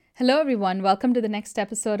Hello, everyone. Welcome to the next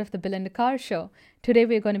episode of the Bill and Carr Show. Today,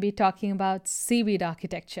 we're going to be talking about seaweed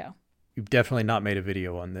architecture. You've definitely not made a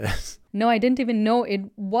video on this. No, I didn't even know it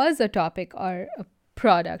was a topic or a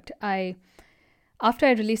product. After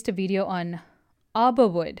I released a video on arbor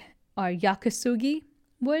wood or yakasugi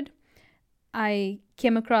wood, I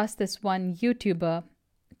came across this one YouTuber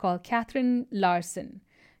called Kathryn Larsen.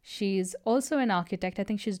 She's also an architect. I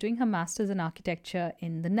think she's doing her master's in architecture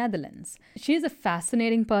in the Netherlands. She's a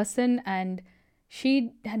fascinating person, and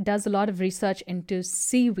she does a lot of research into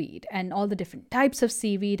seaweed and all the different types of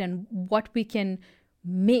seaweed and what we can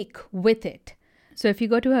make with it. So if you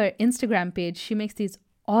go to her Instagram page, she makes these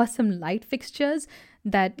awesome light fixtures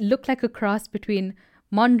that look like a cross between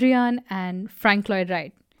Mondrian and Frank Lloyd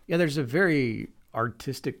Wright. Yeah, there's a very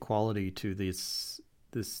artistic quality to this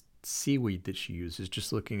seaweed that she uses.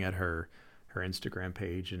 Just looking at her Instagram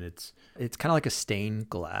page, and it's kind of like a stained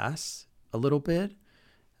glass a little bit,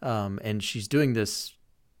 and she's doing this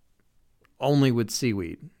only with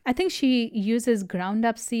seaweed. I think she uses ground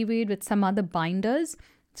up seaweed with some other binders.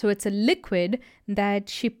 So it's a liquid that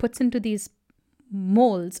she puts into these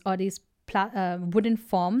molds or these wooden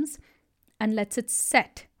forms and lets it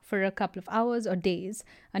set for a couple of hours or days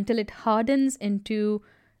until it hardens into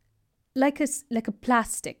like a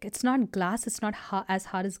plastic. It's not glass. It's not as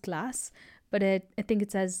hard as glass, but I think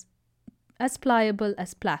it's as pliable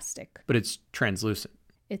as plastic. But it's translucent.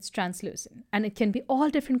 It's translucent, and it can be all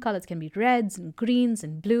different colors. It can be reds and greens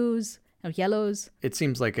and blues or yellows. It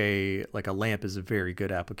seems like a lamp is a very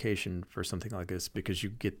good application for something like this because you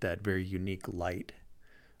get that very unique light,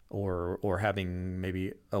 or having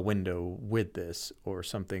maybe a window with this or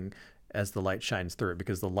something as the light shines through it,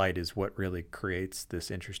 because the light is what really creates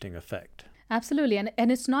this interesting effect. Absolutely.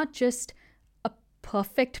 And it's not just a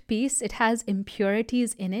perfect piece. It has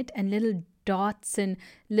impurities in it and little dots and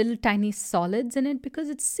little tiny solids in it because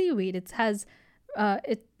it's seaweed. It has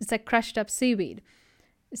it's like crushed up seaweed.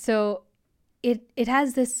 So it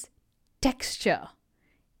has this texture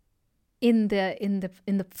in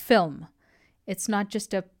the film. It's not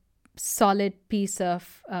just a solid piece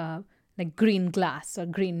of like green glass or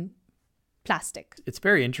green plastic. It's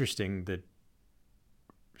very interesting that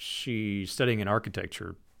she, studying in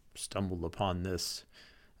architecture, stumbled upon this,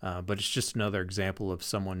 but it's just another example of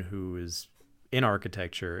someone who is in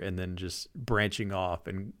architecture and then just branching off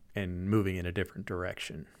and moving in a different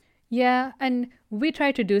direction. Yeah, and we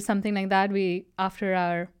try to do something like that. After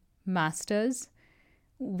our masters,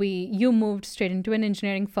 you moved straight into an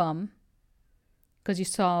engineering firm because you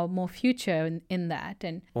saw more future in that,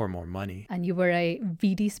 or more money. And you were a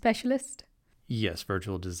VD specialist. Yes,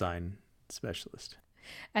 virtual design specialist.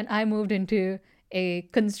 And I moved into a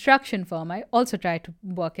construction firm. I also tried to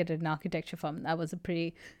work at an architecture firm. That was a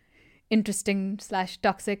pretty interesting /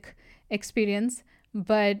 toxic experience.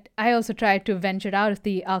 But I also tried to venture out of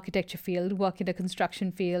the architecture field, work in a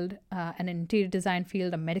construction field, an interior design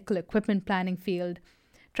field, a medical equipment planning field,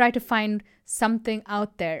 try to find something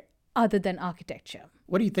out there other than architecture.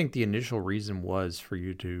 What do you think the initial reason was for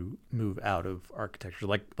you to move out of architecture?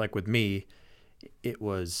 Like with me, it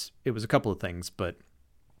was a couple of things, but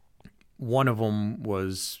one of them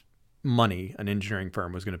was money. An engineering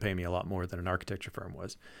firm was going to pay me a lot more than an architecture firm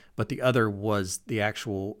was. But the other was the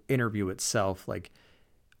actual interview itself, like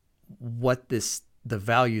the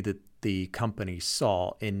value that the company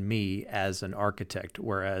saw in me as an architect,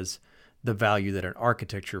 whereas the value that an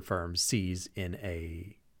architecture firm sees in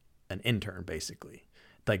an intern, basically.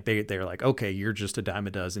 Like they're like, okay, you're just a dime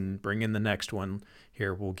a dozen. Bring in the next one.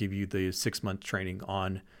 Here, we'll give you the 6-month training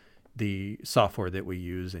on the software that we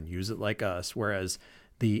use and use it like us. Whereas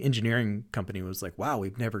the engineering company was like, wow,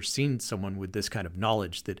 we've never seen someone with this kind of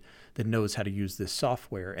knowledge that knows how to use this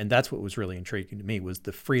software. And that's what was really intriguing to me, was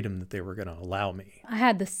the freedom that they were going to allow me. I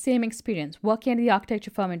had the same experience. Working at the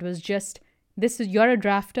architecture firm, it was just, you're a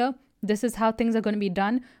drafter. This is how things are going to be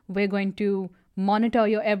done. We're going to monitor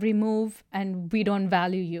your every move, and we don't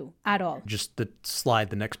value you at all. Just slide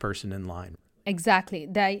the next person in line. Exactly.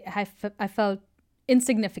 I felt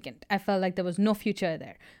insignificant. I felt like there was no future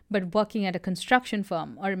there. But working at a construction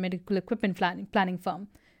firm or a medical equipment planning firm,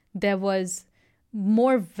 there was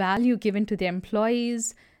more value given to the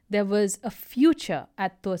employees. There was a future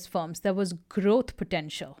at those firms. There was growth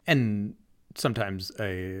potential. And sometimes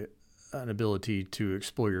an ability to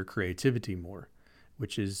explore your creativity more,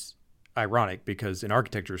 which is ironic because in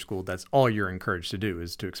architecture school, that's all you're encouraged to do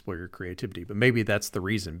is to explore your creativity. But maybe that's the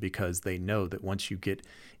reason, because they know that once you get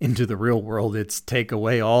into the real world, it's take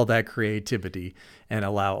away all that creativity and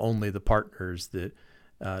allow only the partners that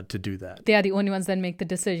to do that. They are the only ones that make the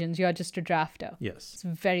decisions. You're just a drafter. Yes. It's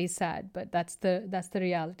very sad, but that's the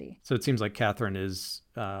reality. So it seems like Kathryn is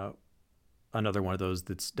another one of those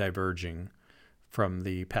that's diverging from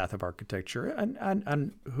the path of architecture,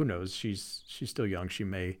 and who knows? She's still young. She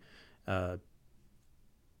may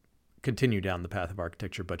continue down the path of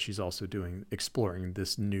architecture, but she's also exploring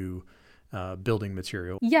this new building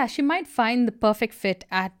material. Yeah, she might find the perfect fit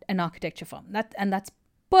at an architecture firm. That's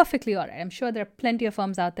perfectly all right. I'm sure there are plenty of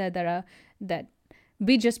firms out there that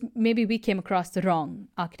maybe we came across the wrong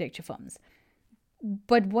architecture firms.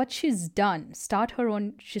 But what she's done,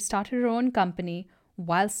 she started her own company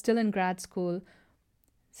while still in grad school,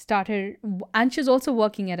 and she's also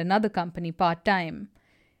working at another company part-time.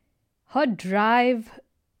 Her drive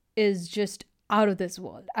is just out of this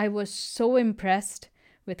world. I was so impressed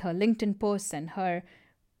with her LinkedIn posts and her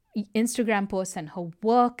Instagram posts and her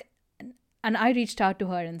work. And I reached out to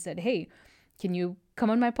her and said, hey, can you come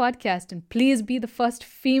on my podcast and please be the first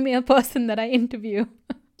female person that I interview?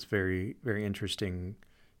 It's very, very interesting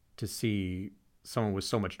to see someone with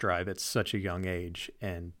so much drive at such a young age,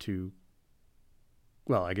 and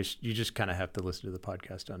well, I guess you just kind of have to listen to the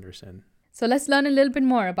podcast to understand. So let's learn a little bit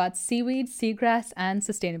more about seaweed, seagrass, and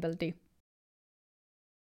sustainability.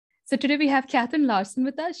 So today we have Kathryn Larsen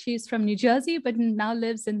with us. She's from New Jersey, but now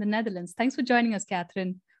lives in the Netherlands. Thanks for joining us,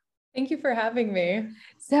 Kathryn. Thank you for having me.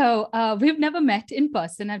 So we've never met in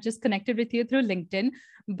person. I've just connected with you through LinkedIn,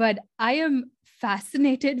 but I am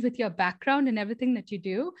fascinated with your background and everything that you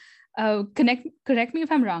do. Correct me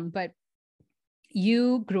if I'm wrong, but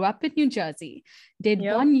you grew up in New Jersey, did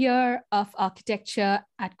 1 year of architecture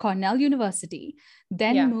at Cornell University,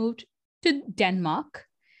 then moved to Denmark,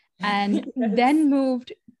 and then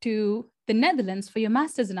moved to the Netherlands for your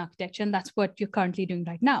master's in architecture. And that's what you're currently doing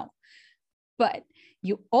right now. But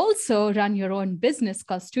you also run your own business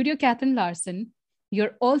called Studio Kathryn Larsen.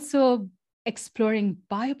 You're also exploring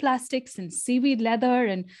bioplastics and seaweed leather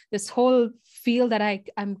and this whole field that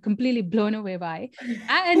I'm completely blown away by.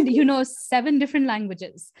 And 7 different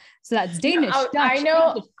languages. So that's Danish,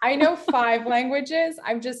 Dutch. I know 5 languages.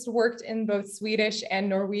 I've just worked in both Swedish and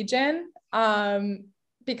Norwegian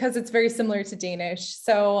because it's very similar to Danish.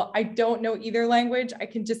 So I don't know either language. I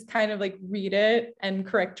can just kind of like read it and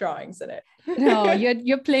correct drawings in it. No,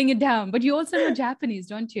 you're playing it down, but you also know Japanese,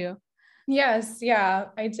 don't you? Yes. Yeah,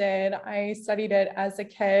 I did. I studied it as a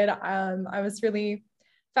kid. I was really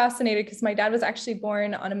fascinated because my dad was actually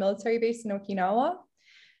born on a military base in Okinawa.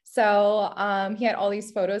 So he had all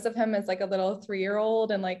these photos of him as like a little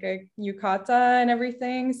 3-year-old and like a yukata and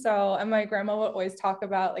everything. So, and my grandma would always talk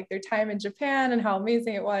about like their time in Japan and how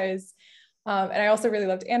amazing it was. And I also really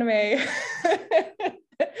loved anime.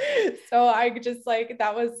 So I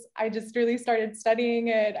just really started studying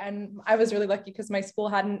it. And I was really lucky because my school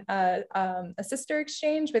had a sister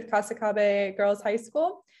exchange with Kasakabe Girls High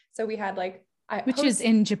School. So we had which is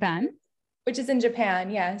in Japan? Which is in Japan,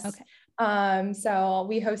 yes. Okay. So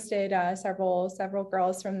we hosted several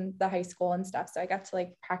girls from the high school and stuff. So I got to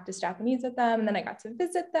practice Japanese with them, and then I got to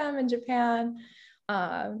visit them in Japan.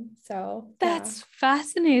 That's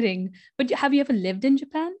fascinating. But have you ever lived in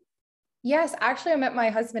Japan? Yes, actually, I met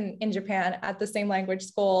my husband in Japan at the same language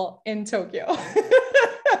school in Tokyo.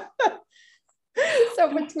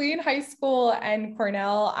 So between high school and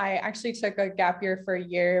Cornell, I actually took a gap year for a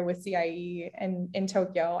year with CIE in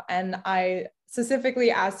Tokyo. And I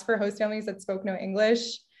specifically asked for host families that spoke no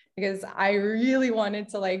English because I really wanted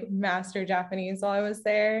to master Japanese while I was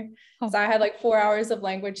there. Oh. So I had 4 hours of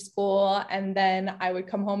language school, and then I would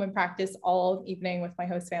come home and practice all evening with my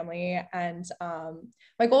host family. And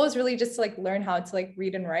my goal was really just to learn how to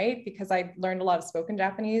read and write, because I learned a lot of spoken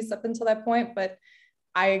Japanese up until that point, but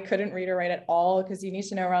I couldn't read or write at all because you need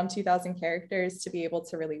to know around 2,000 characters to be able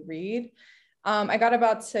to really read. I got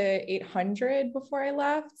about to 800 before I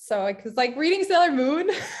left. So because reading Sailor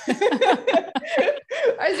Moon,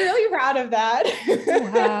 I was really proud of that.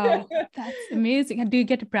 Wow, that's amazing. Do you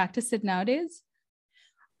get to practice it nowadays?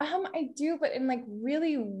 I do, but in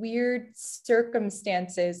really weird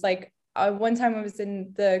circumstances. One time I was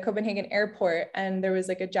in the Copenhagen airport, and there was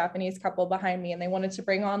a Japanese couple behind me, and they wanted to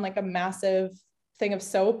bring on a massive thing of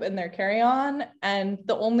soap in their carry-on, and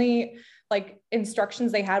the only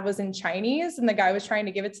instructions they had was in Chinese, and the guy was trying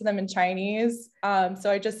to give it to them in Chinese. So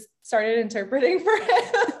I just started interpreting for him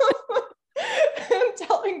and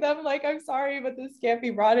telling them I'm sorry, but this can't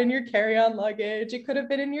be brought in your carry-on luggage. It could have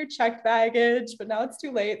been in your checked baggage, but now it's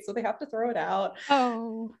too late, so they have to throw it out.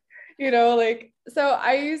 Oh, so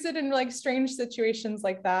I use it in strange situations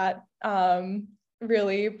like that,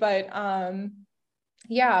 really. But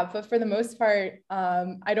yeah, but for the most part,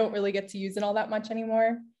 I don't really get to use it all that much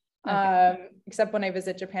anymore. except when I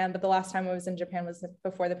visit Japan. But the last time I was in Japan was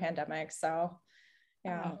before the pandemic. So,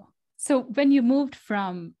 yeah. Oh. So when you moved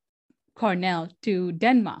from Cornell to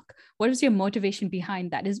Denmark, what was your motivation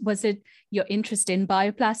behind that? Was it your interest in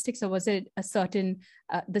bioplastics, or was it a certain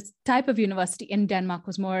the type of university in Denmark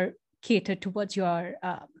was more catered towards your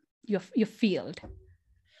field?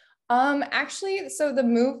 Actually, so the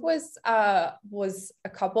move was a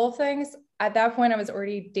couple of things. At that point, I was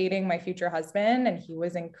already dating my future husband, and he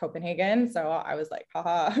was in Copenhagen. So I was like,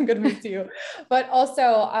 haha, I'm gonna move to you. But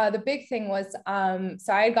also, the big thing was,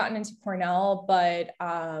 so I had gotten into Cornell, but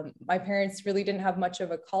my parents really didn't have much of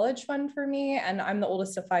a college fund for me, and I'm the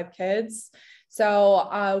oldest of 5 kids.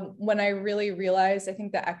 So when I really realized, I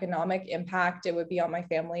think the economic impact it would be on my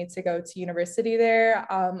family to go to university there,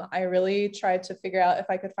 I really tried to figure out if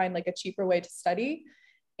I could find like a cheaper way to study.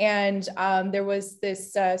 And there was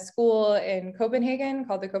this school in Copenhagen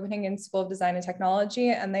called the Copenhagen School of Design and Technology,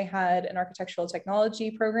 and they had an architectural technology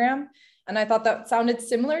program. And I thought that sounded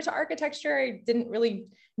similar to architecture. I didn't really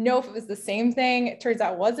know if it was the same thing. It turns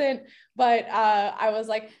out it wasn't, but I was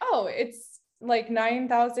like, oh, it's like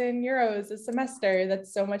 9,000 euros a semester.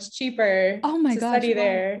 That's so much cheaper to study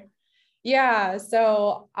there. Yeah.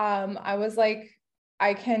 So I was like,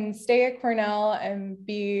 I can stay at Cornell and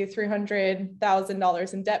be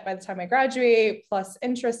 $300,000 in debt by the time I graduate, plus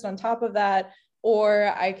interest on top of that.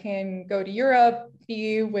 Or I can go to Europe,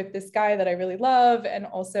 be with this guy that I really love, and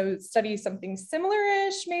also study something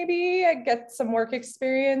similar-ish, maybe get some work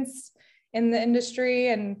experience in the industry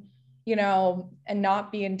and, you know, and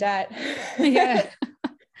not be in debt. Yeah.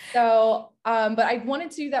 So, but I wanted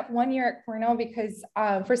to do that 1 year at Cornell because,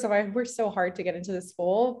 first of all, I worked so hard to get into the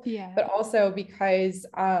school, but also because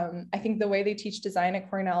I think the way they teach design at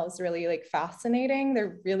Cornell is really like fascinating.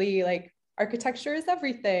 They're really like architecture is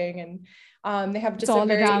everything, and they have just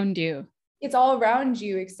around you. It's all around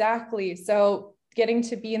you, exactly. So getting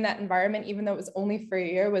to be in that environment, even though it was only for a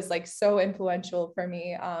year, was like so influential for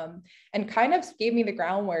me, and kind of gave me the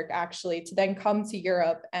groundwork actually to then come to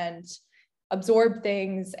Europe and absorb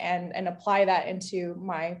things and apply that into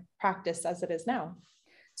my practice as it is now.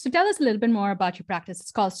 So tell us a little bit more about your practice.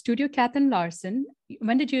 It's called Studio Kathryn Larsen.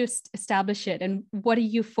 When did you establish it, and what are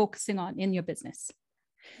you focusing on in your business?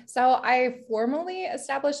 So I formally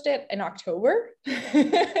established it in October.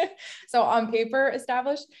 So on paper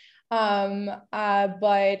established,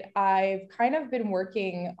 but I've kind of been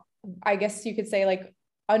working, I guess you could say, like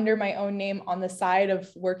under my own name on the side of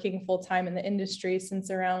working full-time in the industry since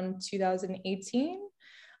around 2018.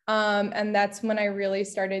 And that's when I really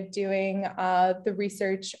started doing the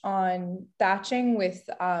research on thatching with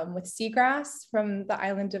seagrass from the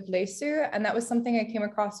island of Læsø. And that was something I came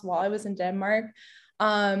across while I was in Denmark.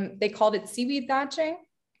 They called it seaweed thatching,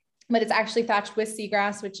 but it's actually thatched with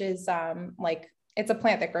seagrass, which is it's a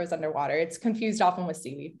plant that grows underwater. It's confused often with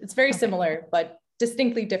seaweed. It's very similar, but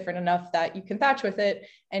distinctly different enough that you can thatch with it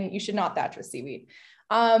and you should not thatch with seaweed.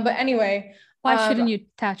 But anyway. Why shouldn't you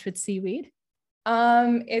thatch with seaweed?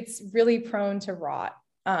 It's really prone to rot.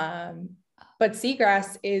 But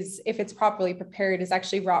seagrass is, if it's properly prepared, is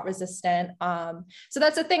actually rot resistant. So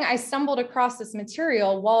that's the thing. I stumbled across this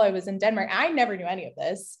material while I was in Denmark. I never knew any of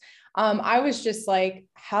this. I was just like,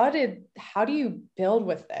 how do you build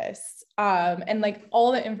with this? And like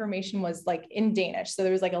all the information was like in Danish. So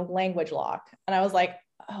there was like a language lock, and I was like,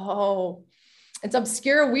 oh, it's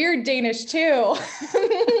obscure, weird Danish too.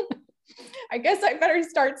 I guess I better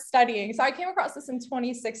start studying. So I came across this in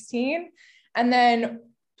 2016, and then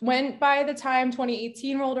by the time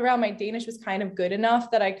 2018 rolled around, my Danish was kind of good enough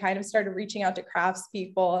that I kind of started reaching out to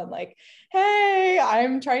craftspeople and like, hey,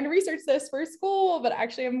 I'm trying to research this for school, but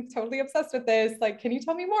actually I'm totally obsessed with this. Like, can you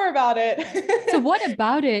tell me more about it? So what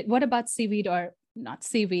about it? What about seaweed, or not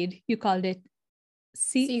seaweed? You called it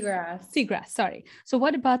seagrass. Seagrass, sorry. So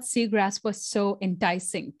what about seagrass was so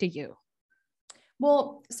enticing to you?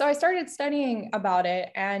 Well, so I started studying about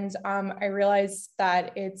it, and I realized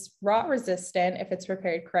that it's rot resistant if it's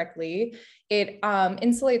prepared correctly. It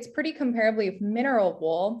insulates pretty comparably with mineral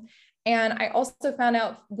wool. And I also found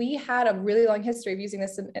out we had a really long history of using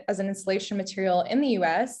this as an insulation material in the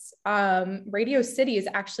US. Radio City is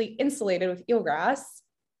actually insulated with eelgrass.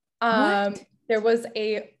 There was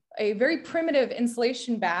a very primitive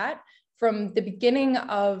insulation bat from the beginning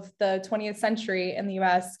of the 20th century in the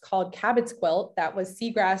US called Cabot's quilt that was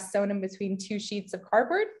seagrass sewn in between 2 sheets of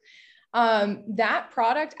cardboard. That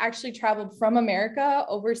product actually traveled from America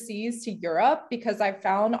overseas to Europe because I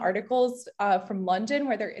found articles from London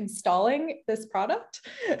where they're installing this product.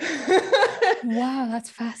 Wow, that's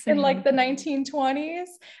In fascinating. like the 1920s.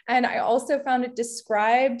 And I also found it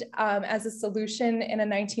described as a solution in a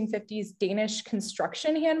 1950s Danish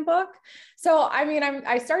construction handbook. So, I mean,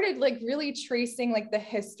 I started like really tracing like the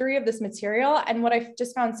history of this material. And what I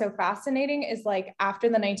just found so fascinating is like after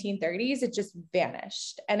the 1930s, it just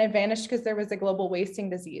vanished. And it vanished because there was a global wasting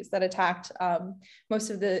disease that attacked most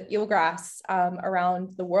of the eelgrass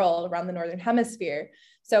around the world, around the Northern Hemisphere.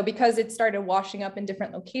 So because it started washing up in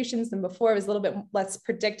different locations than before, it was a little bit less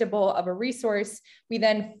predictable of a resource. We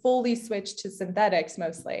then fully switched to synthetics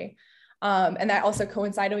mostly. And that also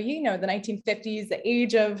coincided with, you know, the 1950s, the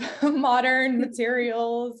age of modern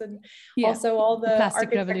materials, and also all the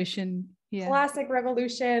plastic revolution. Yeah. Plastic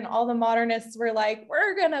revolution. All the modernists were like,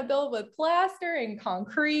 we're going to build with plaster and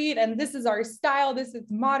concrete, and this is our style. This is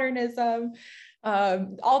modernism.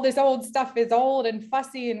 All this old stuff is old and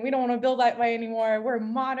fussy, and we don't want to build that way anymore. We're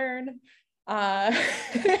modern. So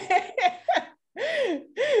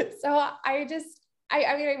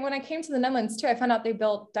I mean, when I came to the Netherlands too, I found out they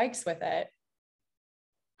built dikes with it.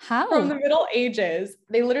 How? From the Middle Ages,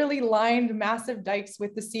 they literally lined massive dikes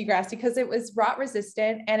with the seagrass because it was rot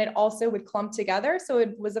resistant and it also would clump together. So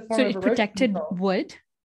it was a form of erosion protected control. wood.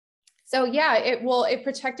 So yeah, it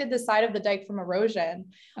protected the side of the dike from erosion.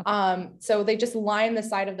 Okay. So they just lined the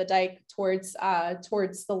side of the dike towards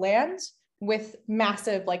the land with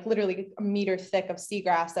massive, like literally a meter thick of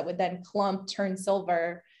seagrass that would then clump, turn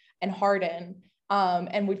silver, and harden,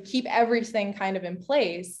 and would keep everything kind of in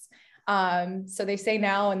place. So they say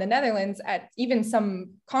now in the Netherlands, at even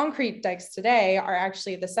some concrete dikes today are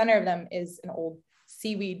actually, the center of them is an old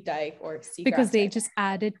seaweed dike or seagrass because they dike. just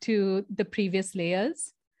added to the previous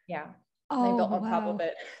layers. Yeah. Oh, they built on top of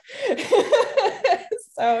it.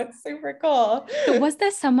 So it's super cool. So was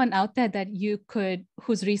there someone out there that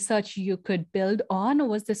whose research you could build on, or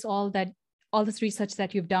was this all this research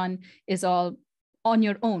that you've done is all on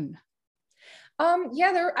your own?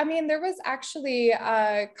 Yeah, there was actually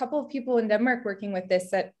a couple of people in Denmark working with this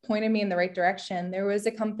that pointed me in the right direction. There was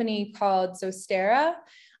a company called Zostera,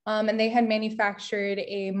 and they had manufactured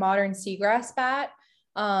a modern seagrass bat.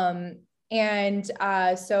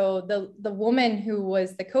 So the woman who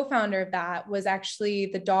was the co-founder of that was actually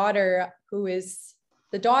the daughter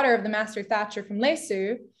of the master thatcher from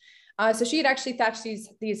Læsø. So she had actually thatched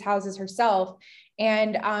these houses herself.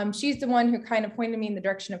 And she's the one who kind of pointed me in the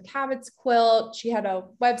direction of Cabot's quilt. She had a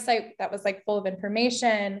website that was like full of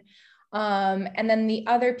information. And then the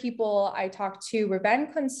other people I talked to were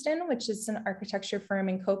Kunsten, which is an architecture firm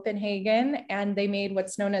in Copenhagen. And they made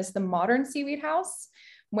what's known as the modern seaweed house,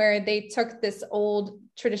 where they took this old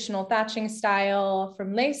traditional thatching style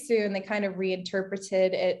from Læsø and they kind of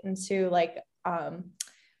reinterpreted it into like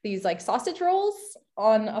these like sausage rolls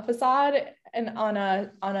on a facade and on a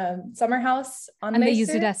summer house on and Læsø. They use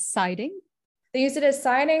it as siding? They use it as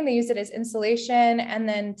siding, they use it as insulation, and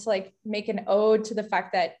then to like make an ode to the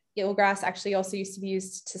fact that eelgrass actually also used to be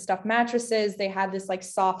used to stuff mattresses. They had this like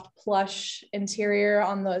soft plush interior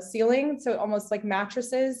on the ceiling, so almost like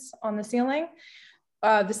mattresses on the ceiling.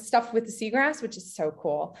 The stuff with the seagrass, which is so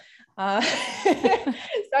cool. So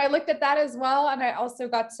I looked at that as well. And I also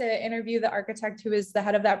got to interview the architect who is the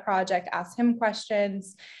head of that project, ask him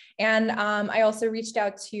questions. And I also reached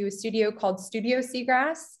out to a studio called Studio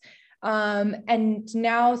Seagrass. And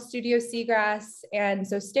now Studio Seagrass and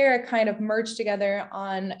Zostera kind of merged together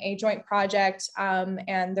on a joint project.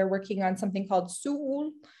 And they're working on something called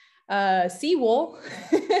Seawool,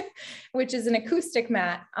 which is an acoustic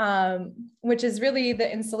mat, which is really the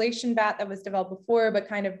insulation bat that was developed before, but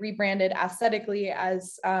kind of rebranded aesthetically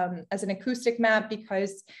as an acoustic mat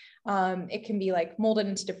because it can be like molded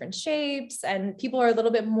into different shapes, and people are a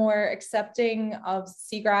little bit more accepting of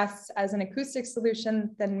seagrass as an acoustic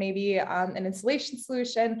solution than maybe an insulation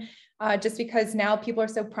solution, just because now people are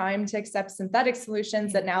so primed to accept synthetic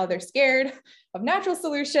solutions that now they're scared of natural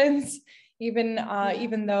solutions. Even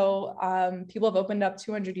though people have opened up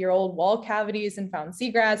 200-year-old wall cavities and found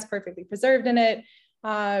seagrass perfectly preserved in it,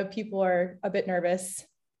 people are a bit nervous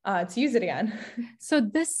to use it again. So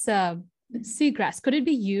this seagrass, could it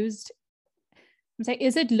be used? I'm saying,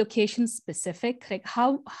 is it location specific? Like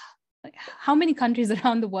how many countries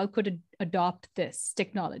around the world could adopt this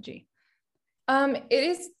technology?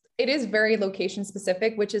 It is very location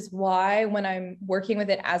specific, which is why when I'm working with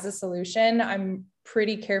it as a solution, I'm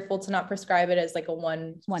pretty careful to not prescribe it as like a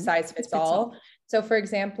one size fits all. So for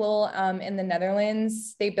example, in the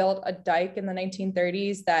Netherlands, they built a dike in the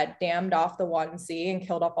 1930s that dammed off the Wadden Sea and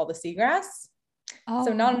killed off all the seagrass.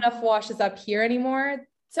 So not Oh, enough washes up here anymore.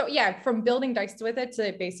 So yeah, from building dikes with it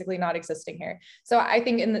to basically not existing here. So I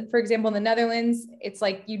think for example, in the Netherlands, it's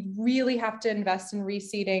like you really have to invest in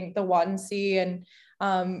reseeding the Waddenzee and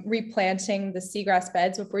replanting the seagrass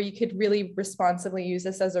beds before you could really responsibly use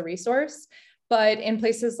this as a resource. But in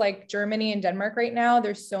places like Germany and Denmark right now,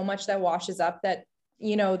 there's so much that washes up that,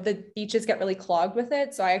 the beaches get really clogged with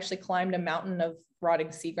it. So I actually climbed a mountain of rotting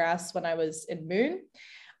seagrass when I was in Moon.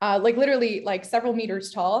 Like literally like several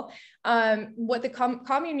meters tall. What the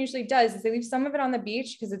commune usually does is they leave some of it on the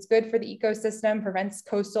beach because it's good for the ecosystem, prevents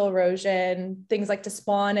coastal erosion, things like to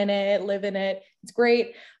spawn in it, live in it. It's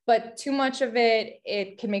great. But too much of it,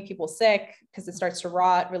 it can make people sick because it starts to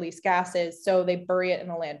rot, release gases. So they bury it in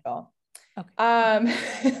a landfill. okay.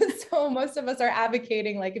 So most of us are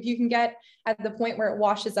advocating, like, if you can get at the point where it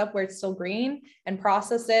washes up, where it's still green, and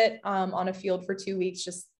process it on a field for 2 weeks,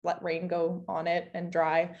 just let rain go on it and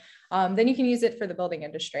dry. Then you can use it for the building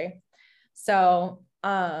industry. So,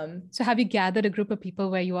 So have you gathered a group of people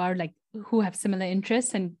where you are like, who have similar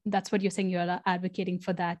interests? And that's what you're saying, you're advocating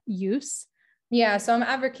for that use? yeah, so I'm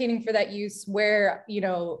advocating for that use where,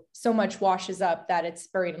 so much washes up that it's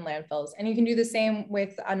buried in landfills. And you can do the same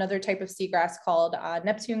with another type of seagrass called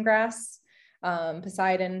Neptune grass,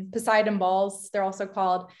 Poseidon balls, they're also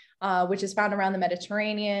called, which is found around the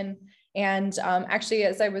Mediterranean. And actually,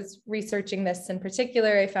 as I was researching this in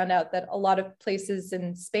particular, I found out that a lot of places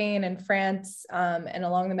in Spain and France and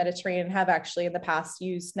along the Mediterranean have actually in the past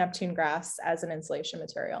used Neptune grass as an insulation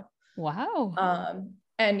material. Wow.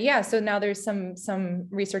 And yeah, so now there's some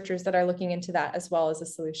researchers that are looking into that as well as a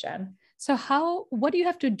solution. So what do you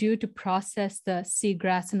have to do to process the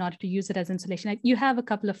seagrass in order to use it as insulation? Like, you have a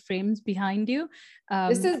couple of frames behind you.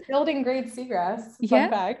 This is building grade seagrass, fun Yeah,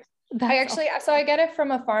 fact. that's So I get it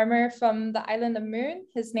from a farmer from the island of Moon.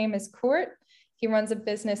 His name is Kurt. He runs a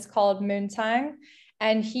business called Moon Tang,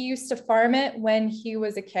 and he used to farm it when he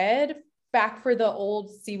was a kid, back for the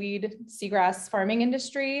old seagrass farming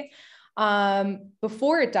industry,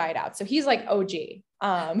 before it died out. So he's like OG.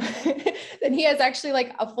 Then he has actually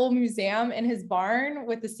like a full museum in his barn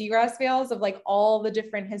with the seagrass bales of like all the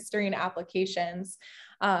different history and applications,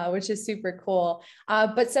 which is super cool.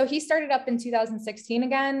 But so he started up in 2016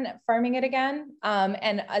 again, farming it again.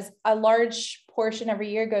 And as a large portion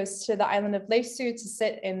every year goes to the island of Lesu to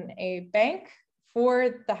sit in a bank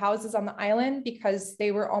for the houses on the island because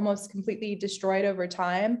they were almost completely destroyed over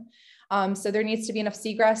time. So there needs to be enough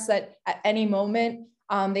seagrass that at any moment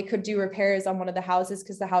they could do repairs on one of the houses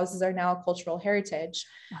because the houses are now cultural heritage.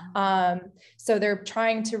 So they're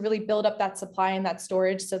trying to really build up that supply and that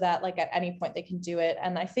storage so that like at any point they can do it.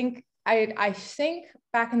 And I think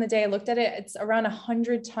back in the day I looked at it, it's around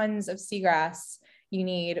 100 tons of seagrass you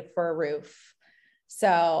need for a roof.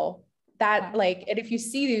 So that like, and if you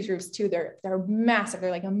see these roofs too, they're massive.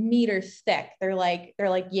 They're like a meter thick. They're like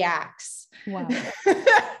yaks. wow.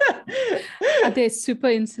 Are they super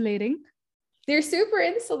insulating? They're super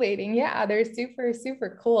insulating. Yeah, they're super,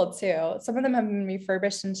 super cool too. Some of them have been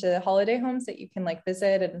refurbished into holiday homes that you can like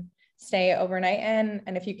visit and stay overnight in.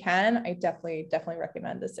 And if you can, I definitely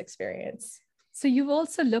recommend this experience. So you've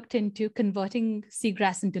also looked into converting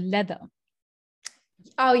seagrass into leather.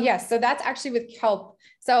 Oh, yes. So that's actually with kelp.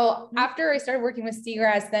 So after I started working with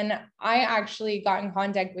seagrass, then I actually got in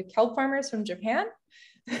contact with kelp farmers from Japan.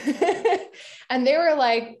 And they were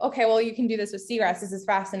like, okay, well, you can do this with seagrass. This is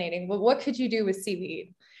fascinating. But what could you do with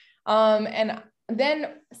seaweed? And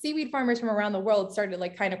then seaweed farmers from around the world started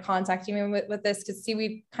like kind of contacting me with this because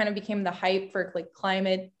seaweed kind of became the hype for like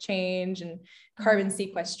climate change and carbon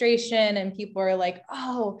sequestration. And people are like,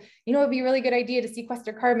 oh, it'd be a really good idea to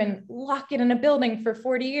sequester carbon, lock it in a building for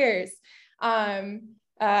 40 years.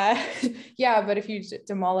 Yeah, but if you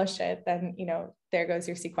demolish it, then, there goes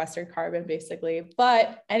your sequestered carbon basically.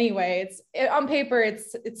 But anyway, on paper,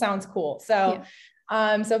 it sounds cool. So,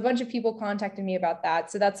 yeah. So a bunch of people contacted me about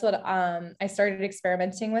that. So that's what, I started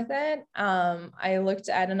experimenting with it. I looked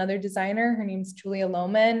at another designer, her name's Julia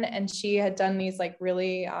Lohman, and she had done these like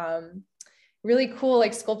really, really cool,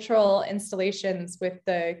 like sculptural installations with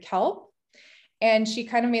the kelp. And she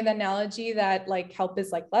kind of made the analogy that like kelp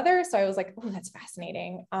is like leather. So I was like, oh, that's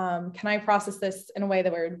fascinating. Can I process this in a way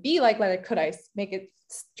that would be like leather? Could I make it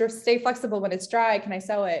just stay flexible when it's dry? Can I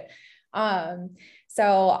sew it?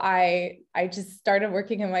 So I just started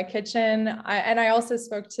working in my kitchen. And I also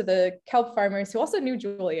spoke to the kelp farmers who also knew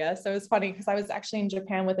Julia. So it was funny because I was actually in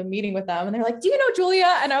Japan with a meeting with them and they're like, do you know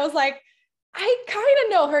Julia? And I was like, I kind of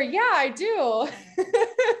know her. Yeah, I do.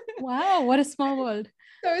 Wow. What a small world.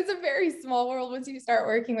 So it's a very small world. Once you start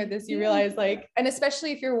working with this, you realize like, and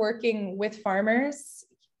especially if you're working with farmers,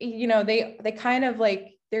 they kind of like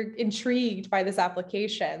they're intrigued by this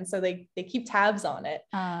application. So they keep tabs on it.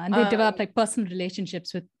 And they develop like personal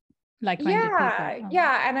relationships with like-minded people.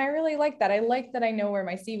 Yeah. And I really like that. I like that I know where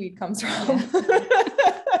my seaweed comes from.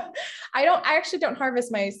 I actually don't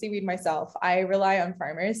harvest my seaweed myself. I rely on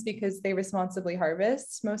farmers because they responsibly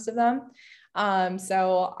harvest most of them.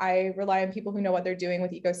 So I rely on people who know what they're doing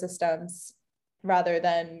with ecosystems rather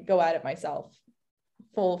than go at it myself.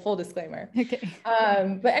 Full disclaimer. Okay.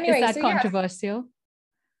 But anyway, is that controversial?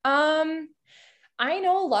 I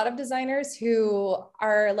know a lot of designers who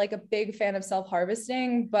are like a big fan of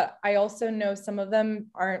self-harvesting, but I also know some of them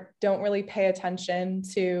don't really pay attention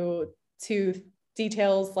to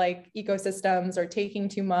details like ecosystems or taking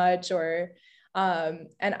too much or and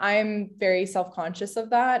I'm very self-conscious of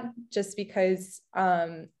that just because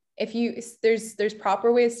there's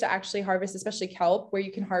proper ways to actually harvest, especially kelp, where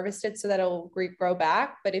you can harvest it so that it'll grow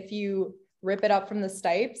back. But if you rip it up from the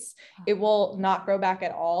stipes, it will not grow back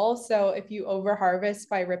at all. So if you over harvest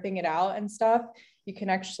by ripping it out and stuff, you can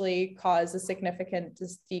actually cause a significant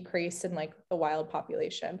decrease in like the wild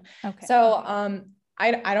population. Okay. So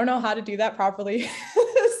I don't know how to do that properly.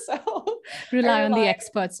 So rely on the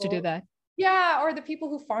experts to do that. Yeah, or the people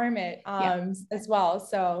who farm it as well.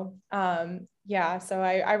 So so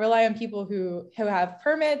I rely on people who have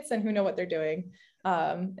permits and who know what they're doing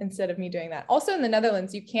instead of me doing that. Also in the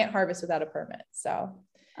Netherlands, you can't harvest without a permit. So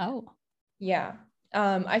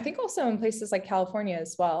I think also in places like California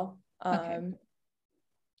as well.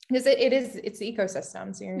 Because it's the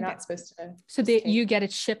ecosystem, so you're not supposed to. So you get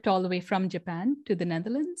it shipped all the way from Japan to the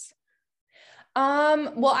Netherlands?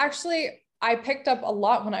 Well, actually, I picked up a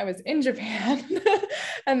lot when I was in Japan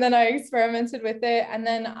and then I experimented with it. And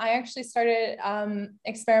then I actually started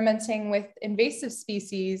experimenting with invasive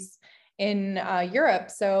species in Europe.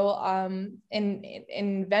 So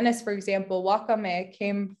in Venice, for example, wakame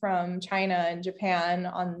came from China and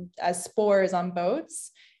Japan as spores on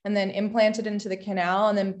boats and then implanted into the canal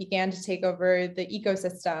and then began to take over the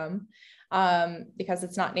ecosystem because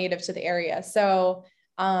it's not native to the area. So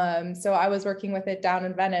I was working with it down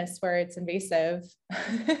in Venice where it's invasive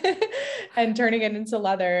and turning it into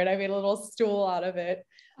leather. And I made a little stool out of it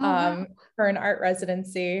for an art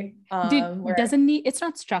residency. It's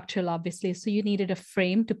not structural, obviously. So you needed a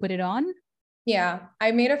frame to put it on. Yeah,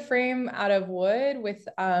 I made a frame out of wood with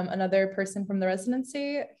another person from the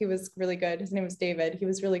residency. He was really good. His name was David. He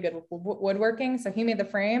was really good with woodworking. So he made the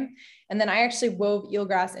frame. And then I actually wove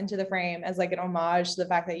eelgrass into the frame as like an homage to the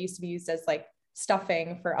fact that it used to be used as like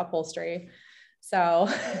stuffing for upholstery. So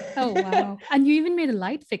oh wow. And you even made a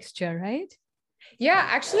light fixture, right? Yeah,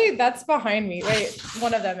 actually that's behind me. Wait,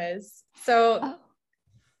 one of them is. So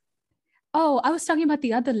I was talking about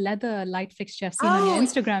the other leather light fixture I've seen on your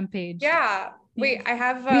Instagram page. Yeah. Wait, I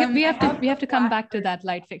have we have to come back to that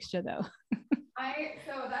light fixture though.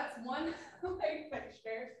 So that's one light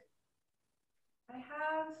fixture.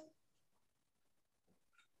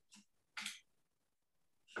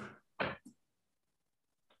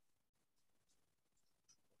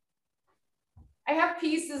 I have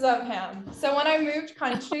pieces of him. So when I moved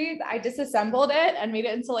countries, I disassembled it and made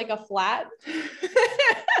it into like a flat.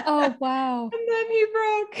 Oh, wow. And then he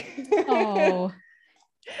broke. Oh.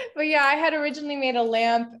 But yeah, I had originally made a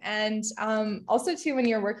lamp. And also too, when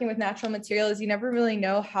you're working with natural materials, you never really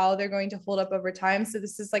know how they're going to hold up over time. So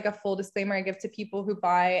this is like a full disclaimer I give to people who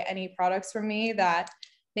buy any products from me that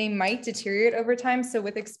they might deteriorate over time. So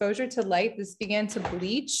with exposure to light, this began to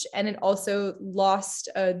bleach and it also lost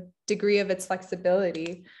a degree of its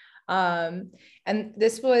flexibility. And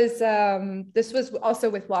this was also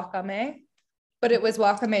with wakame, but it was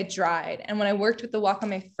wakame dried. And when I worked with the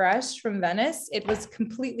wakame fresh from Venice, it was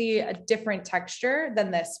completely a different texture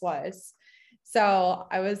than this was. So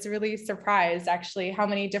I was really surprised actually how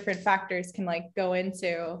many different factors can like go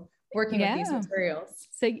into working with these materials.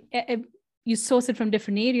 So you source it from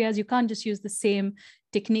different areas. You can't just use the same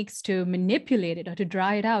techniques to manipulate it or to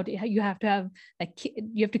dry it out. You have to have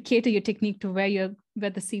you have to cater your technique to where the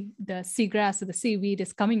seagrass or the seaweed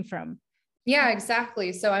is coming from. Yeah,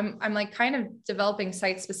 exactly. So I'm like kind of developing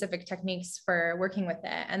site-specific techniques for working with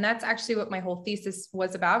it. And that's actually what my whole thesis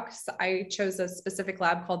was about, because I chose a specific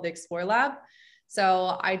lab called the Explore Lab.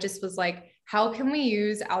 So I just was like, how can we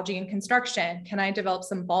use algae in construction? Can I develop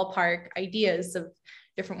some ballpark ideas of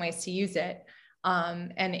different ways to use it?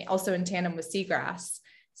 And also in tandem with seagrass.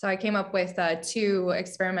 So I came up with 2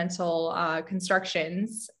 experimental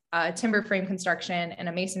constructions, timber frame construction and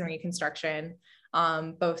a masonry construction,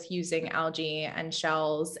 both using algae and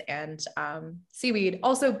shells and seaweed,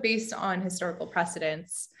 also based on historical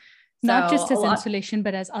precedents. Not just as insulation,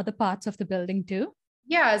 but as other parts of the building too?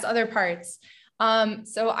 Yeah, as other parts.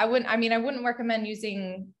 So I wouldn't recommend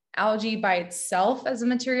using algae by itself as a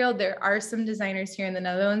material. There are some designers here in the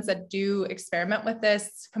Netherlands that do experiment with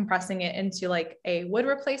this, compressing it into like a wood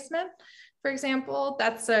replacement, for example.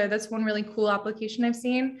 That's one really cool application I've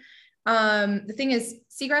seen. The thing is,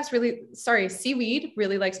 seaweed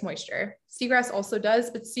really likes moisture. Seagrass also does,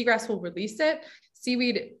 but seagrass will release it.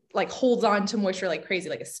 Seaweed like holds on to moisture like crazy,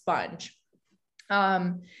 like a sponge.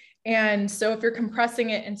 And so if you're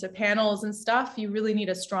compressing it into panels and stuff, you really need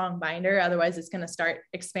a strong binder. Otherwise it's going to start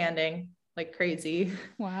expanding like crazy.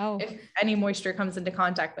 Wow. If any moisture comes into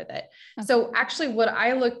contact with it. Okay. So actually what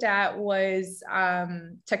I looked at was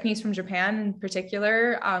techniques from Japan in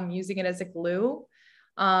particular, using it as a glue.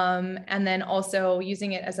 And then also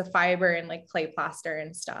using it as a fiber and like clay plaster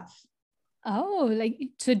and stuff. Oh, like,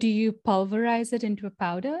 so do you pulverize it into a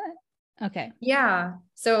powder? Okay. Yeah.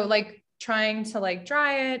 So like trying to like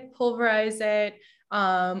dry it, pulverize it,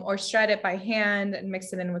 or shred it by hand and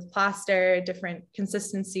mix it in with plaster, different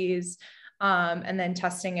consistencies, and then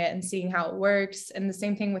testing it and seeing how it works. And the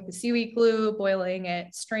same thing with the seaweed glue, boiling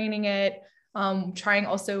it, straining it, trying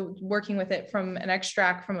also working with it from an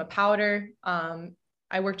extract from a powder.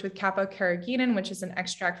 I worked with Kappa carrageenan, which is an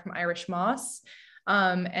extract from Irish moss,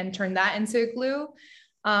 and turned that into a glue.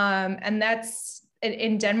 And that's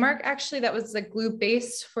in Denmark, actually, that was the glue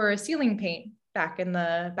base for ceiling paint back in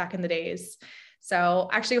the days. So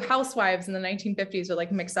actually housewives in the 1950s would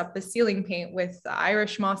like mix up the ceiling paint with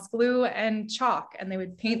Irish moss glue and chalk, and they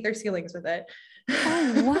would paint their ceilings with it.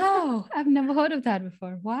 Oh, wow. I've never heard of that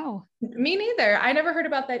before. Wow. Me neither. I never heard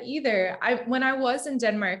about that either. When I was in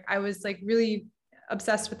Denmark, I was like really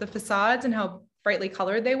obsessed with the facades and how brightly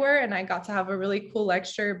colored they were. And I got to have a really cool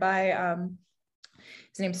lecture by,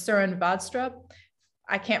 his name's Søren Vadstrup.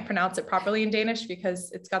 I can't pronounce it properly in Danish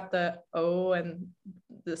because it's got the O and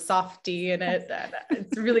the soft D in it.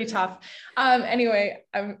 It's really tough. Anyway,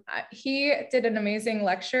 he did an amazing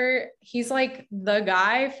lecture. He's like the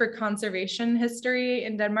guy for conservation history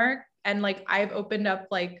in Denmark. And like, I've opened up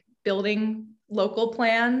like building local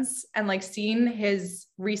plans and like seen his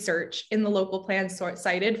research in the local plans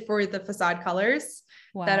cited for the facade colors.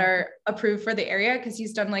 Wow. That are approved for the area, because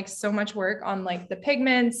he's done like so much work on like the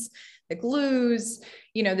pigments, the glues,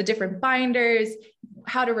 you know, the different binders,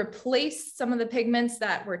 how to replace some of the pigments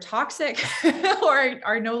that were toxic or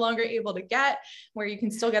are no longer able to get, where you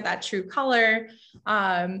can still get that true color.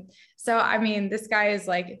 So, I mean, this guy is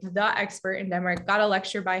like the expert in Denmark, got a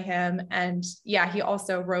lecture by him. And yeah, he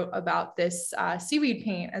also wrote about this seaweed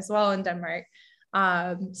paint as well in Denmark.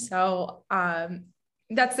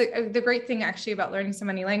 That's the great thing actually about learning so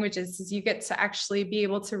many languages is you get to actually be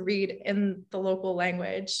able to read in the local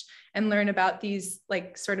language and learn about these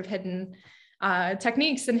like sort of hidden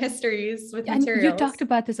techniques and histories with materials. You talked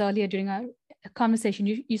about this earlier during our conversation.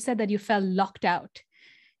 You said that you felt locked out.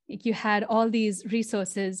 You had all these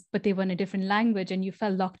resources, but they were in a different language and you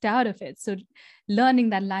felt locked out of it. So learning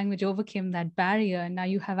that language overcame that barrier. And now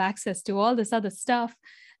you have access to all this other stuff.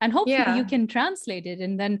 And hopefully you can translate it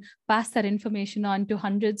and then pass that information on to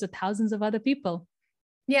hundreds or thousands of other people.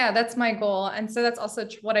 Yeah, that's my goal. And so that's also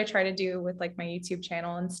what I try to do with like my YouTube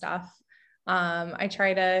channel and stuff. I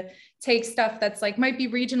try to take stuff that's like might be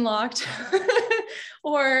region locked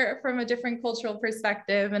or from a different cultural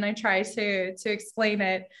perspective. And I try to explain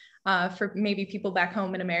it for maybe people back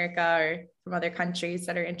home in America or from other countries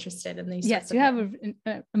that are interested in these. Yes, you have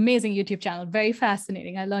an amazing YouTube channel. Very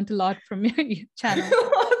fascinating. I learned a lot from your channel.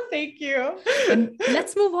 Thank you. And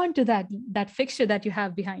let's move on to that fixture that you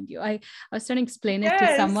have behind you. I was trying to explain it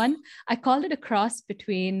to someone. I called it a cross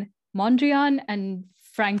between Mondrian and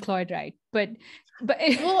Frank Lloyd Wright. But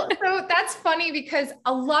well, so that's funny because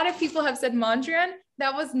a lot of people have said Mondrian.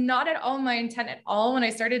 That was not at all my intent at all when I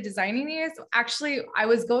started designing these. Actually, I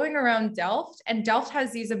was going around Delft, and Delft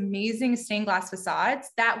has these amazing stained glass facades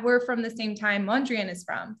that were from the same time Mondrian is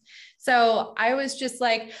from. So I was just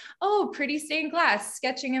like, oh, pretty stained glass,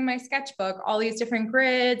 sketching in my sketchbook, all these different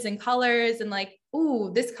grids and colors, and like,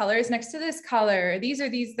 ooh, this color is next to this color. These are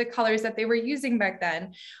the colors that they were using back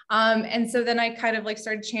then. And so then I kind of like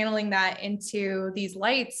started channeling that into these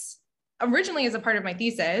lights originally as a part of my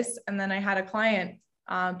thesis. And then I had a client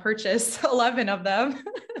purchase 11 of them.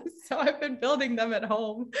 So I've been building them at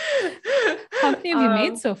home. How many have you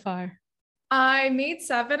made so far? I made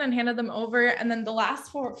 7 and handed them over. And then the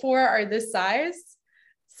last four are this size.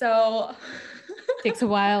 So it takes a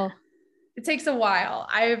while. It takes a while.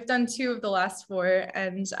 I've done 2 of the last 4,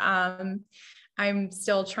 and I'm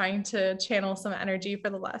still trying to channel some energy for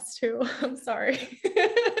the last 2. I'm sorry.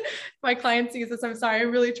 My client sees this. I'm sorry.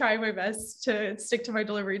 I'm really trying my best to stick to my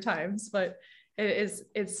delivery times, but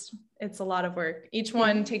it's a lot of work. Each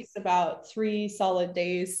one takes about 3 solid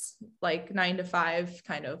days, like 9 to 5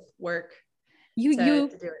 kind of work to do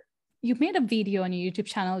it. You made a video on your YouTube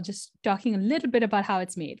channel just talking a little bit about how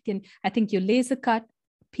it's made. I think you laser cut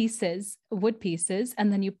wood pieces,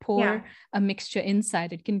 and then you pour a mixture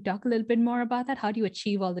inside it. Can you talk a little bit more about that? How do you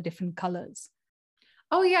achieve all the different colors?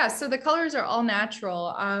 Oh yeah, so the colors are all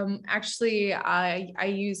natural. Actually, I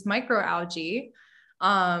use microalgae,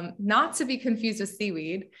 not to be confused with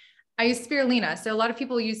seaweed. I use spirulina. So a lot of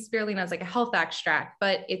people use spirulina as like a health extract,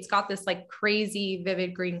 but it's got this like crazy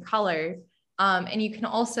vivid green color. And you can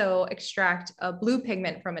also extract a blue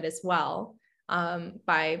pigment from it as well,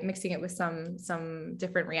 by mixing it with some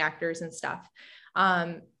different reactors and stuff.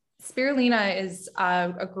 Spirulina is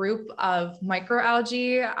a group of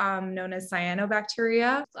microalgae known as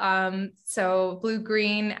cyanobacteria. So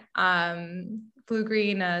blue-green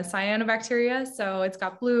cyanobacteria. So it's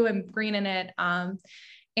got blue and green in it. So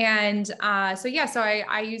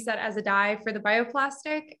I use that as a dye for the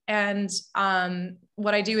bioplastic. And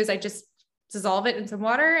what I do is I just dissolve it in some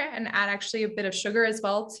water and add actually a bit of sugar as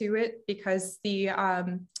well to it, because the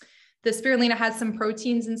spirulina has some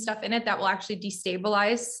proteins and stuff in it that will actually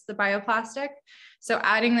destabilize the bioplastic. So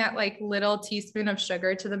adding that like little teaspoon of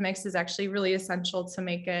sugar to the mix is actually really essential to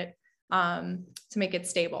make it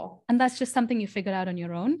stable. And that's just something you figured out on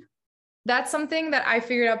your own? That's something that I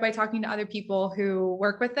figured out by talking to other people who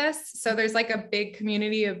work with this. So there's like a big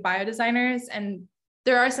community of biodesigners, and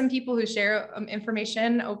there are some people who share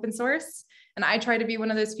information open source. And I try to be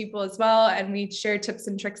one of those people as well. And we share tips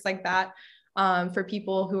and tricks like that for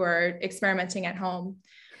people who are experimenting at home.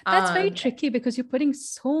 That's very tricky, because you're putting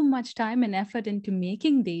so much time and effort into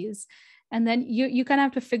making these. And then you kind of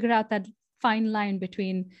have to figure out that fine line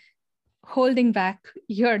between holding back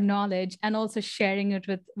your knowledge and also sharing it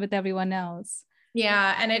with everyone else.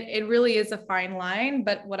 Yeah. And it really is a fine line.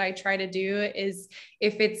 But what I try to do is,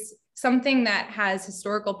 if it's something that has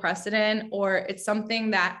historical precedent, or it's something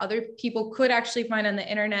that other people could actually find on the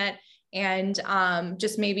internet and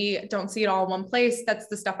just maybe don't see it all in one place, that's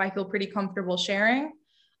the stuff I feel pretty comfortable sharing.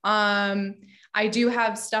 I do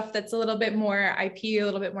have stuff that's a little bit more IP, a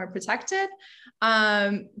little bit more protected.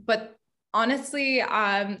 But honestly,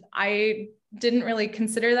 I didn't really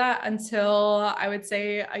consider that until I would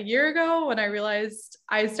say a year ago, when I realized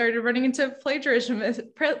I started running into plagiarism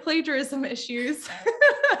issues.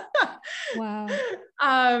 Wow.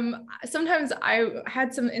 Sometimes I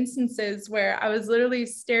had some instances where I was literally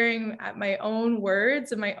staring at my own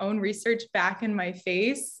words and my own research back in my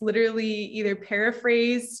face, literally either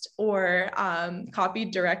paraphrased or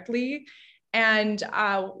copied directly. And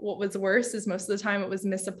what was worse is most of the time it was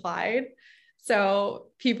misapplied. So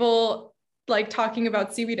people like talking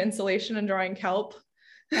about seaweed insulation and drawing kelp.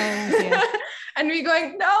 Oh, yeah. And me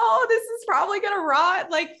going, no, this is probably gonna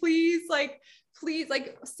rot. Like, please, like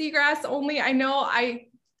seagrass only. I know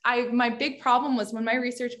my big problem was when my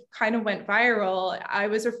research kind of went viral, I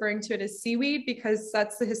was referring to it as seaweed because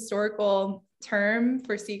that's the historical term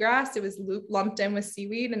for seagrass. It was lumped in with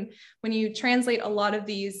seaweed. And when you translate a lot of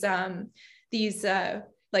these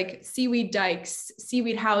like seaweed dikes,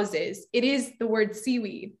 seaweed houses, it is the word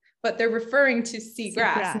seaweed, but they're referring to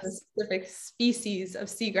seagrass and the specific species of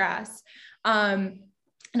seagrass.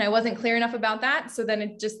 And I wasn't clear enough about that. So then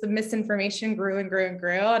the misinformation grew and grew and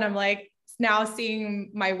grew. And I'm like, now seeing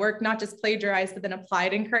my work, not just plagiarized, but then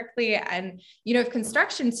applied incorrectly. And, with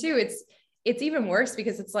construction too, it's even worse,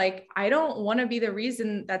 because it's like, I don't want to be the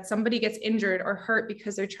reason that somebody gets injured or hurt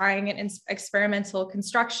because they're trying an experimental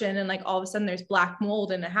construction. And like, all of a sudden there's black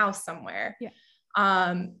mold in a house somewhere. Yeah.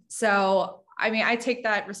 So, I mean, I take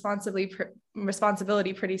that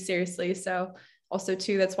responsibility pretty seriously. So also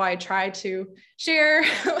too, that's why I try to share,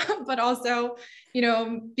 but also,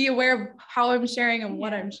 be aware of how I'm sharing and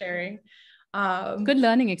what I'm sharing. Good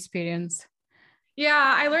learning experience.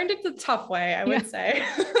 Yeah, I learned it the tough way, I would say.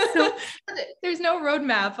 So there's no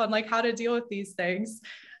roadmap on like how to deal with these things.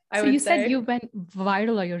 So you said you went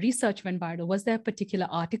viral, or your research went viral. Was there a particular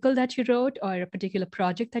article that you wrote or a particular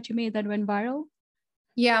project that you made that went viral?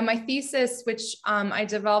 Yeah, my thesis, which I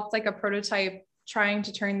developed like a prototype trying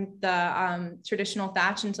to turn the traditional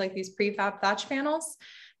thatch into like these prefab thatch panels,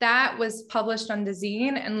 that was published on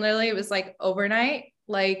Dezeen, and literally it was like overnight,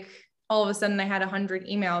 like all of a sudden I had 100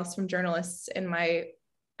 emails from journalists in my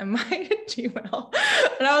Gmail.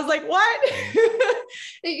 And I was like, what?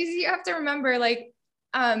 You have to remember, like,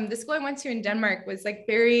 the school I went to in Denmark was like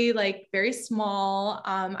very small.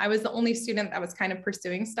 I was the only student that was kind of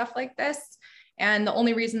pursuing stuff like this. And the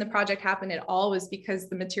only reason the project happened at all was because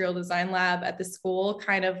the material design lab at the school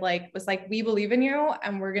kind of like was like, we believe in you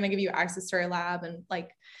and we're going to give you access to our lab. And like,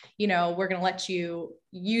 you know, we're going to let you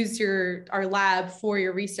use our lab for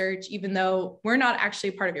your research, even though we're not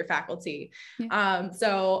actually part of your faculty. Yeah.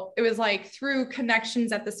 So it was like through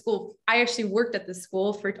connections at the school. I actually worked at the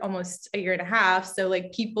school for almost a year and a half. So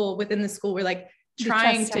like people within the school were like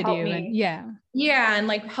trying to help me. Yeah. And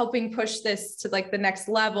like helping push this to like the next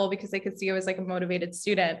level because they could see I was like a motivated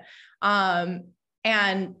student.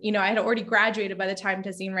 And, you know, I had already graduated by the time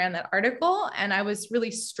Tazeen ran that article and I was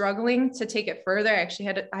really struggling to take it further.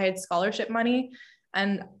 I had scholarship money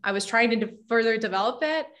and I was trying to further develop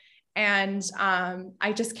it. And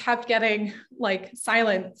I just kept getting like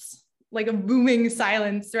silence, like a booming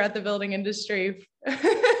silence throughout the building industry.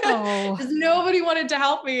 Oh. Just nobody wanted to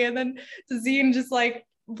help me. And then Tazeen just like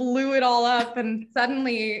blew it all up. And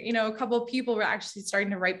suddenly, you know, a couple of people were actually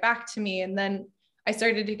starting to write back to me. And then I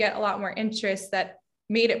started to get a lot more interest that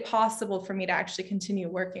made it possible for me to actually continue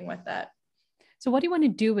working with it. So what do you want to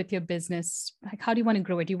do with your business? Like, how do you want to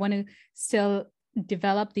grow it? Do you want to still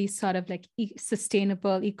develop these sort of like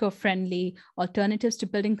sustainable, eco-friendly alternatives to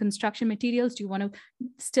building construction materials? Do you want to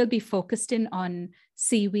still be focused in on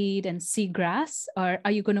seaweed and seagrass, or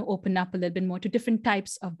are you going to open up a little bit more to different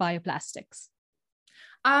types of bioplastics?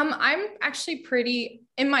 I'm actually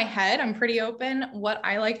in my head, I'm pretty open. What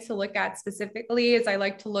I like to look at specifically is I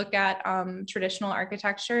like to look at traditional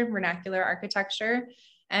architecture, vernacular architecture,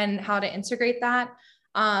 and how to integrate that.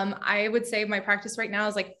 I would say my practice right now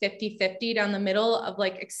is like 50-50 down the middle of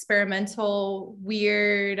like experimental,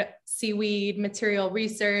 weird seaweed material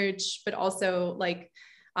research, but also like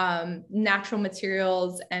natural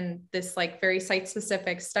materials and this like very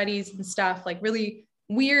site-specific studies and stuff, like really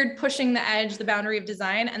weird, pushing the edge, the boundary of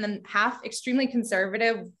design, and then half extremely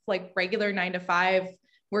conservative, like regular 9 to 5,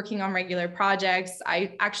 working on regular projects.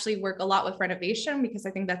 I actually work a lot with renovation because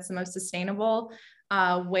I think that's the most sustainable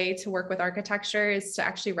way to work with architecture is to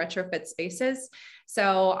actually retrofit spaces.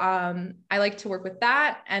 So I like to work with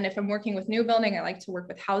that. And if I'm working with new building, I like to work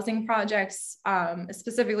with housing projects,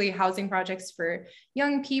 specifically housing projects for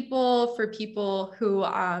young people, for people who,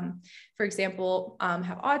 for example,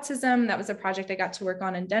 have autism. That was a project I got to work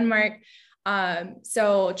on in Denmark.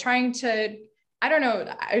 So trying to, I don't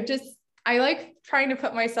know, I like trying to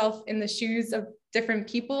put myself in the shoes of different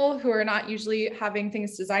people who are not usually having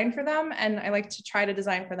things designed for them. And I like to try to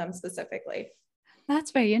design for them specifically.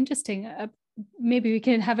 That's very interesting. Maybe we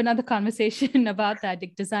can have another conversation about that,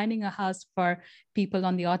 like designing a house for people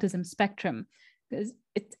on the autism spectrum. Is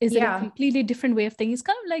it a completely different way of thinking? It's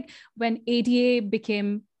kind of like when ADA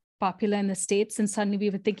became popular in the States and suddenly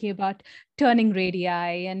we were thinking about turning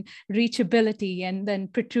radii and reachability and then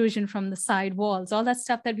protrusion from the side walls, all that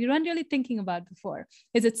stuff that we weren't really thinking about before.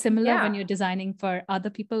 Is it similar when you're designing for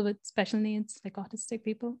other people with special needs, like autistic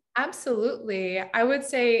people? Absolutely. I would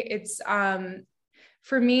say it's,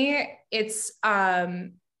 for me, it's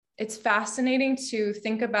fascinating to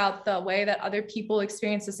think about the way that other people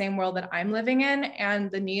experience the same world that I'm living in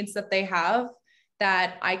and the needs that they have,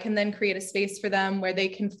 that I can then create a space for them where they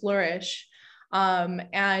can flourish.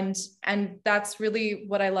 And that's really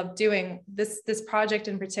what I love doing. This project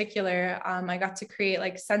in particular, I got to create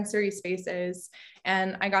like sensory spaces,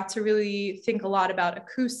 and I got to really think a lot about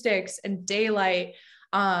acoustics and daylight,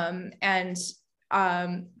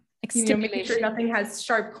 you know, making sure nothing has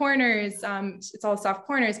sharp corners. It's all soft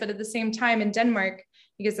corners, but at the same time in Denmark,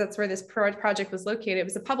 because that's where this project was located, it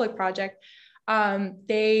was a public project.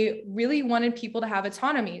 They really wanted people to have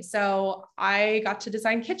autonomy. So I got to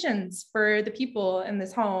design kitchens for the people in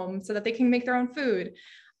this home so that they can make their own food.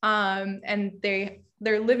 And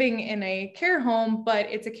they're living in a care home, but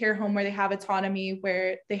it's a care home where they have autonomy,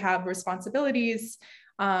 where they have responsibilities.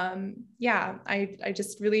 I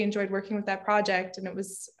just really enjoyed working with that project, and it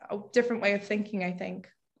was a different way of thinking, I think.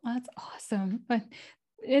 That's awesome. But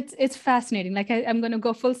it's fascinating. Like I'm going to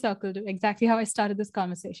go full circle to exactly how I started this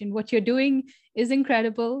conversation. What you're doing is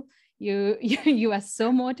incredible. You are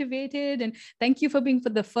so motivated, and thank you for being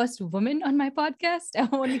the first woman on my podcast. I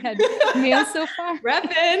only had males so far.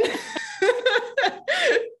 Reppin'.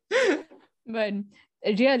 But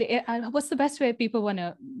really, what's the best way people want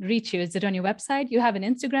to reach you? Is it on your website? You have an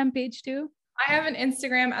Instagram page too? I have an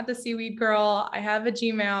Instagram at the Seaweed Girl. I have a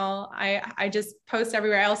Gmail. I just post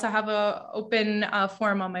everywhere. I also have a open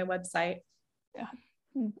forum on my website. Yeah.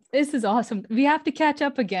 This is awesome. We have to catch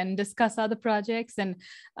up again, discuss other projects and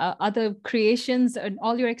other creations and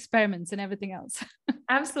all your experiments and everything else.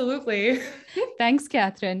 Absolutely. Thanks,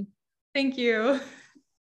 Kathryn. Thank you.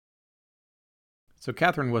 So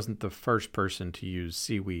Kathryn wasn't the first person to use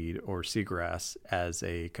seaweed or seagrass as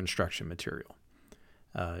a construction material.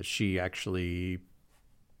 She actually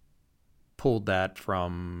pulled that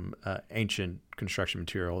from ancient construction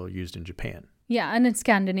material used in Japan. Yeah, and in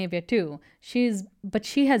Scandinavia too. But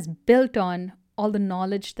she has built on all the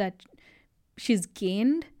knowledge that she's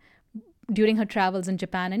gained during her travels in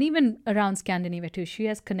Japan and even around Scandinavia too. She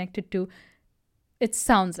has connected to, it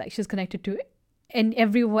sounds like she's connected to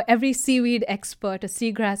every seaweed expert, a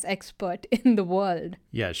seagrass expert in the world.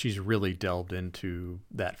 Yeah, she's really delved into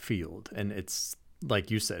that field. And it's, like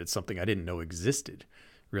you said, it's something I didn't know existed,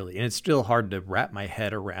 really. And it's still hard to wrap my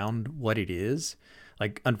head around what it is.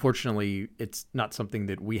 Like, unfortunately, it's not something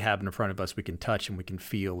that we have in front of us we can touch and we can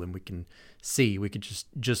feel and we can see. We could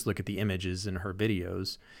just look at the images in her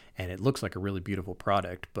videos, and it looks like a really beautiful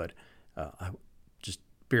product. But I'm just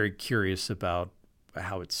very curious about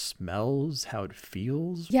how it smells, how it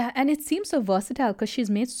feels. Yeah, and it seems so versatile because she's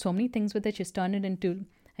made so many things with it. She's turned it into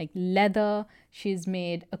like leather. She's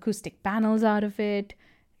made acoustic panels out of it.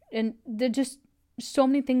 And there are just so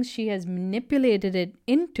many things she has manipulated it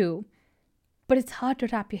into. But it's hard to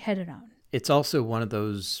wrap your head around. It's also one of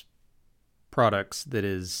those products that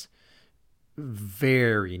is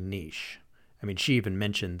very niche. I mean, she even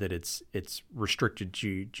mentioned that it's restricted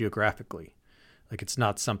geographically. Like, it's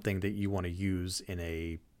not something that you want to use in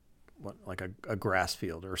a grass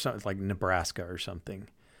field or something like Nebraska or something.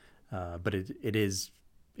 But it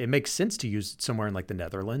makes sense to use it somewhere in like the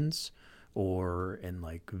Netherlands or in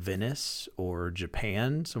like Venice or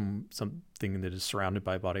Japan, something that is surrounded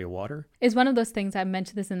by a body of water. It's one of those things, I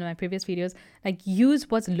mentioned this in my previous videos, like use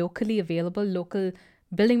what's locally available, local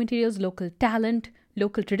building materials, local talent,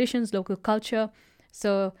 local traditions, local culture.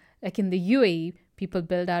 So like in the UAE, people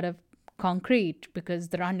build out of concrete because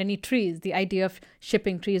there aren't any trees. The idea of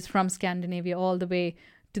shipping trees from Scandinavia all the way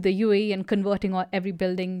to the UAE and converting every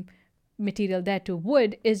building material there to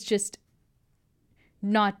wood is just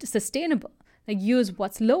not sustainable. Like, use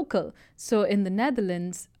what's local. So in the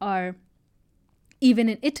Netherlands, or even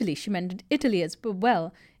in Italy, she mentioned Italy as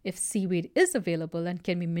well, if seaweed is available and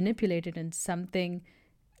can be manipulated in something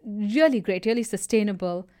really great, really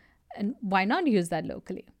sustainable, and why not use that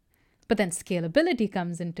locally? But then scalability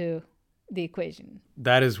comes into the equation.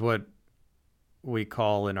 That is what we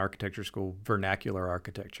call in architecture school vernacular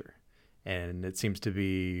architecture. And it seems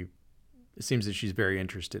that she's very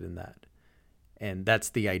interested in that. And that's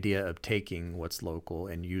the idea of taking what's local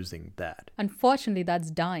and using that. Unfortunately, that's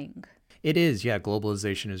dying. It is, yeah.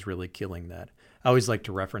 Globalization is really killing that. I always like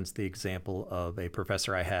to reference the example of a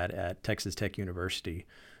professor I had at Texas Tech University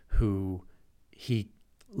who he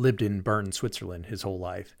lived in Bern, Switzerland his whole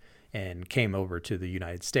life and came over to the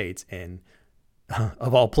United States. And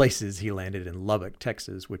of all places, he landed in Lubbock,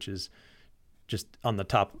 Texas, which is just on the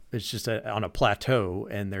top. It's just on a plateau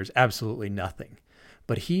and there's absolutely nothing.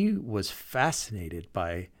 But he was fascinated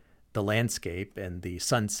by the landscape and the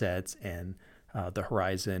sunsets and the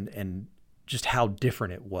horizon and just how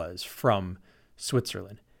different it was from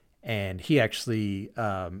Switzerland. And he actually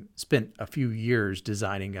spent a few years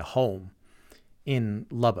designing a home in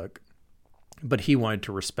Lubbock, but he wanted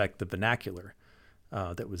to respect the vernacular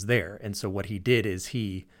that was there. And so what he did is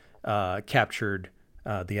he captured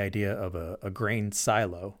the idea of a grain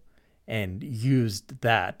silo and used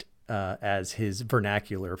that as his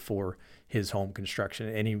vernacular for his home construction.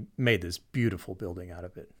 And he made this beautiful building out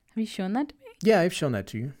of it. Have you shown that to me? Yeah, I've shown that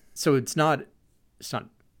to you. So it's not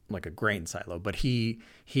like a grain silo, but he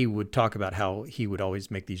would talk about how he would always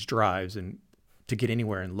make these drives, and to get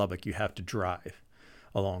anywhere in Lubbock, you have to drive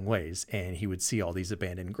a long ways. And he would see all these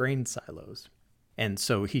abandoned grain silos. And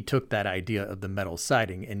so he took that idea of the metal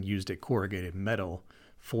siding and used a corrugated metal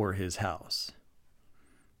for his house.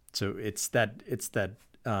 So it's that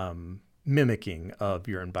mimicking of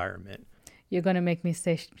your environment. You're going to make me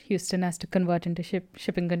say Houston has to convert into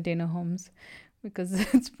shipping container homes because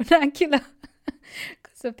it's vernacular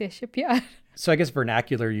because of their shipyard. So I guess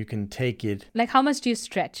vernacular, you can take it. Like, how much do you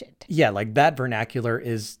stretch it? Yeah, like that vernacular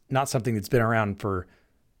is not something that's been around for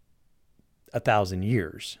 1,000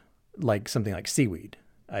 years, like something like seaweed,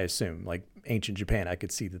 I assume. Like ancient Japan, I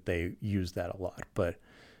could see that they used that a lot. But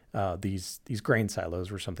these grain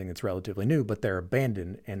silos were something that's relatively new, but they're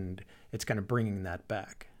abandoned, and it's kind of bringing that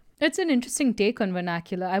back. It's an interesting take on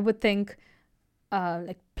vernacular. I would think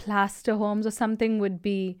like plaster homes or something would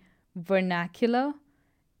be vernacular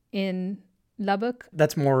in Lubbock.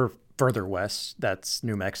 That's more further west. That's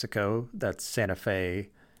New Mexico. That's Santa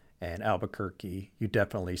Fe and Albuquerque. You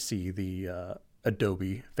definitely see the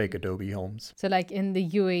fake adobe homes. So like in the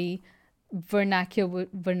UAE,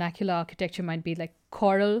 vernacular architecture might be like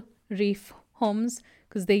coral reef homes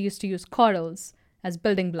because they used to use corals as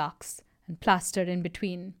building blocks and plaster in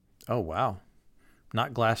between. Oh, wow.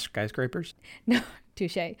 Not glass skyscrapers? No.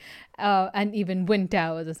 touche. And even wind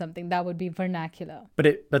towers or something, that would be vernacular.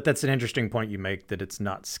 But that's an interesting point you make, that it's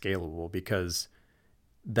not scalable, because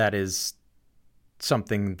that is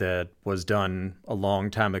something that was done a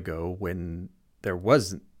long time ago when there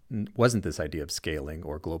wasn't this idea of scaling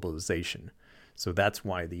or globalization. So that's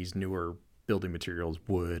why these newer building materials,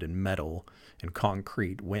 wood and metal and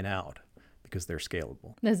concrete, win out, because they're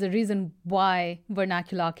scalable. There's a reason why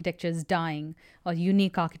vernacular architecture is dying, or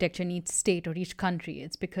unique architecture in each state or each country.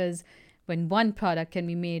 It's because when one product can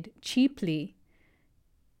be made cheaply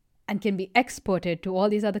and can be exported to all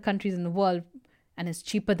these other countries in the world and is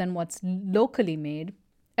cheaper than what's locally made,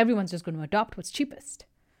 everyone's just going to adopt what's cheapest.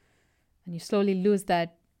 And you slowly lose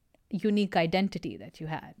that unique identity that you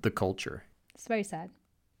had. The culture. It's very sad.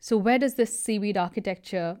 So where does this seaweed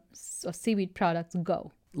architecture or seaweed products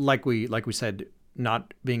go? Like we said,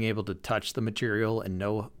 not being able to touch the material and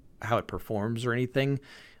know how it performs or anything.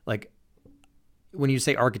 Like when you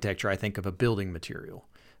say architecture, I think of a building material,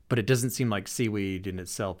 but it doesn't seem like seaweed in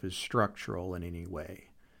itself is structural in any way.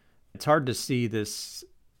 It's hard to see this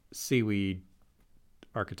seaweed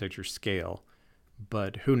architecture scale,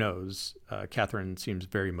 but who knows? Kathryn seems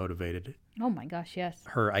very motivated. Oh my gosh, yes.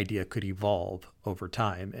 Her idea could evolve over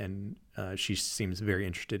time, and she seems very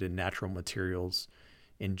interested in natural materials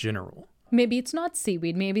in general. Maybe it's not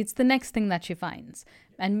seaweed. Maybe it's the next thing that she finds.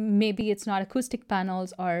 And maybe it's not acoustic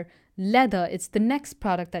panels or leather. It's the next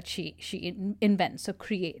product that she invents or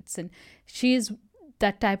creates. And she is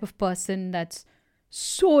that type of person that's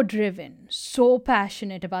so driven, so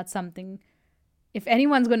passionate about something. If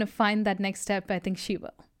anyone's going to find that next step, I think she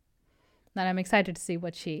will. And I'm excited to see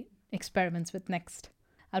what she experiments with next.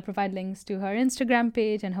 I'll provide links to her Instagram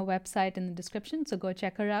page and her website in the description, so go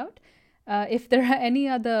check her out. If there are any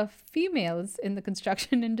other females in the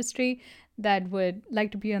construction industry that would like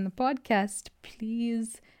to be on the podcast,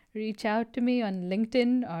 please reach out to me on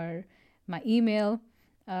LinkedIn or my email.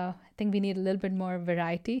 I think we need a little bit more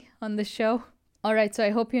variety on the show. All right, so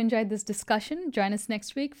I hope you enjoyed this discussion. Join us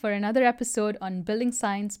next week for another episode on building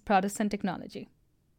science, products, and technology.